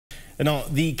Now,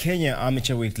 the Kenya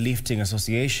Amateur Weightlifting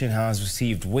Association has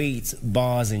received weights,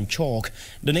 bars and chalk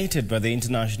donated by the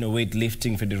International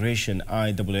Weightlifting Federation,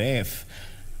 IWF.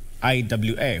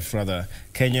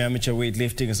 Kenya Amateur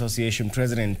Weightlifting Association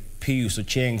President Pius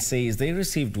Ocheng says they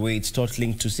received weights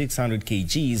totaling to 600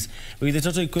 kgs, with the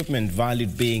total equipment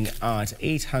valued being at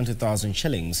 800,000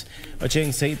 shillings.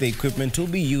 Ocheng said the equipment will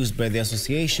be used by the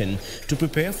association to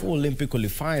prepare for Olympic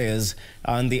qualifiers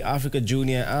and the Africa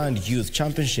Junior and Youth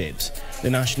Championships. The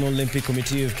National Olympic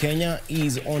Committee of Kenya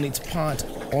is on its part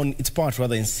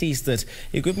insists that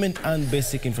equipment and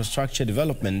basic infrastructure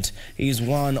development is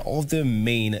one of the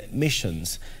main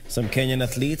missions. Some Kenyan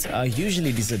athletes are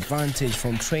usually disadvantaged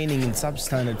from training in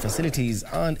substandard facilities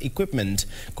and equipment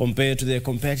compared to their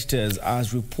competitors,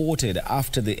 as reported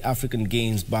after the African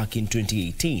Games back in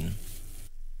 2018.